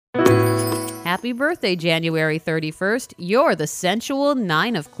Happy birthday, January 31st. You're the sensual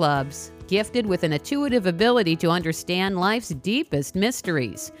Nine of Clubs, gifted with an intuitive ability to understand life's deepest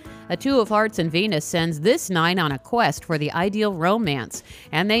mysteries. A Two of Hearts and Venus sends this nine on a quest for the ideal romance,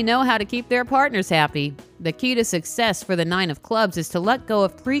 and they know how to keep their partners happy. The key to success for the Nine of Clubs is to let go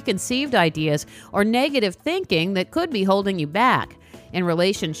of preconceived ideas or negative thinking that could be holding you back. In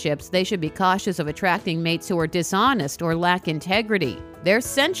relationships, they should be cautious of attracting mates who are dishonest or lack integrity. Their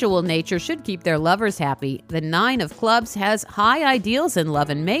sensual nature should keep their lovers happy. The Nine of Clubs has high ideals in love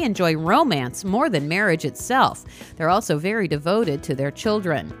and may enjoy romance more than marriage itself. They're also very devoted to their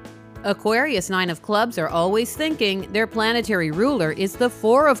children. Aquarius Nine of Clubs are always thinking. Their planetary ruler is the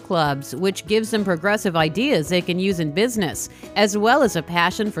Four of Clubs, which gives them progressive ideas they can use in business, as well as a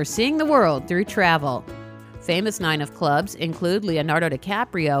passion for seeing the world through travel. Famous Nine of Clubs include Leonardo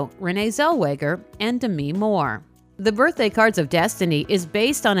DiCaprio, Renee Zellweger, and Demi Moore. The Birthday Cards of Destiny is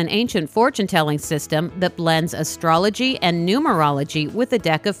based on an ancient fortune-telling system that blends astrology and numerology with a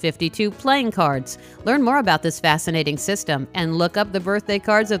deck of 52 playing cards. Learn more about this fascinating system and look up the birthday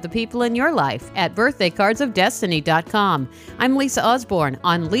cards of the people in your life at birthdaycardsofdestiny.com. I'm Lisa Osborne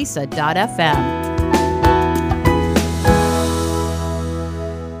on Lisa.fm.